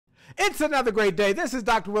It's another great day. This is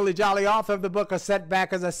Dr. Willie Jolley, author of the book, A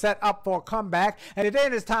Setback is a Set Up for a Comeback. And today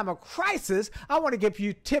in this time of crisis, I want to give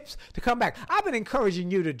you tips to come back. I've been encouraging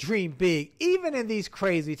you to dream big, even in these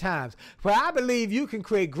crazy times. For I believe you can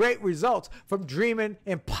create great results from dreaming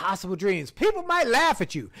impossible dreams. People might laugh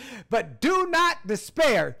at you, but do not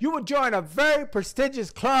despair. You will join a very prestigious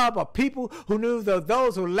club of people who knew that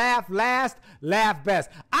those who laugh last, laugh best.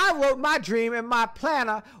 I wrote my dream in my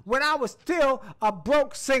planner when I was still a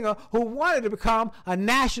broke singer who wanted to become a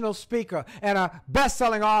national speaker and a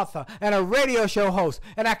best-selling author and a radio show host.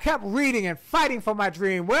 And I kept reading and fighting for my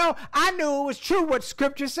dream. Well, I knew it was true what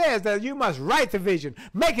scripture says, that you must write the vision,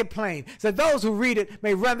 make it plain, so those who read it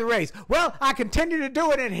may run the race. Well, I continue to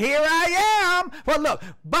do it, and here I am. Well, look,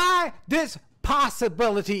 buy this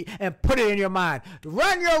possibility and put it in your mind.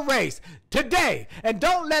 Run your race today, and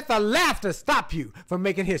don't let the laughter stop you from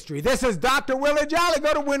making history. This is Dr. Willie Jolley.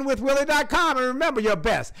 Go to winwithwillie.com, and remember, your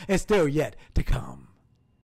best is still yet to come.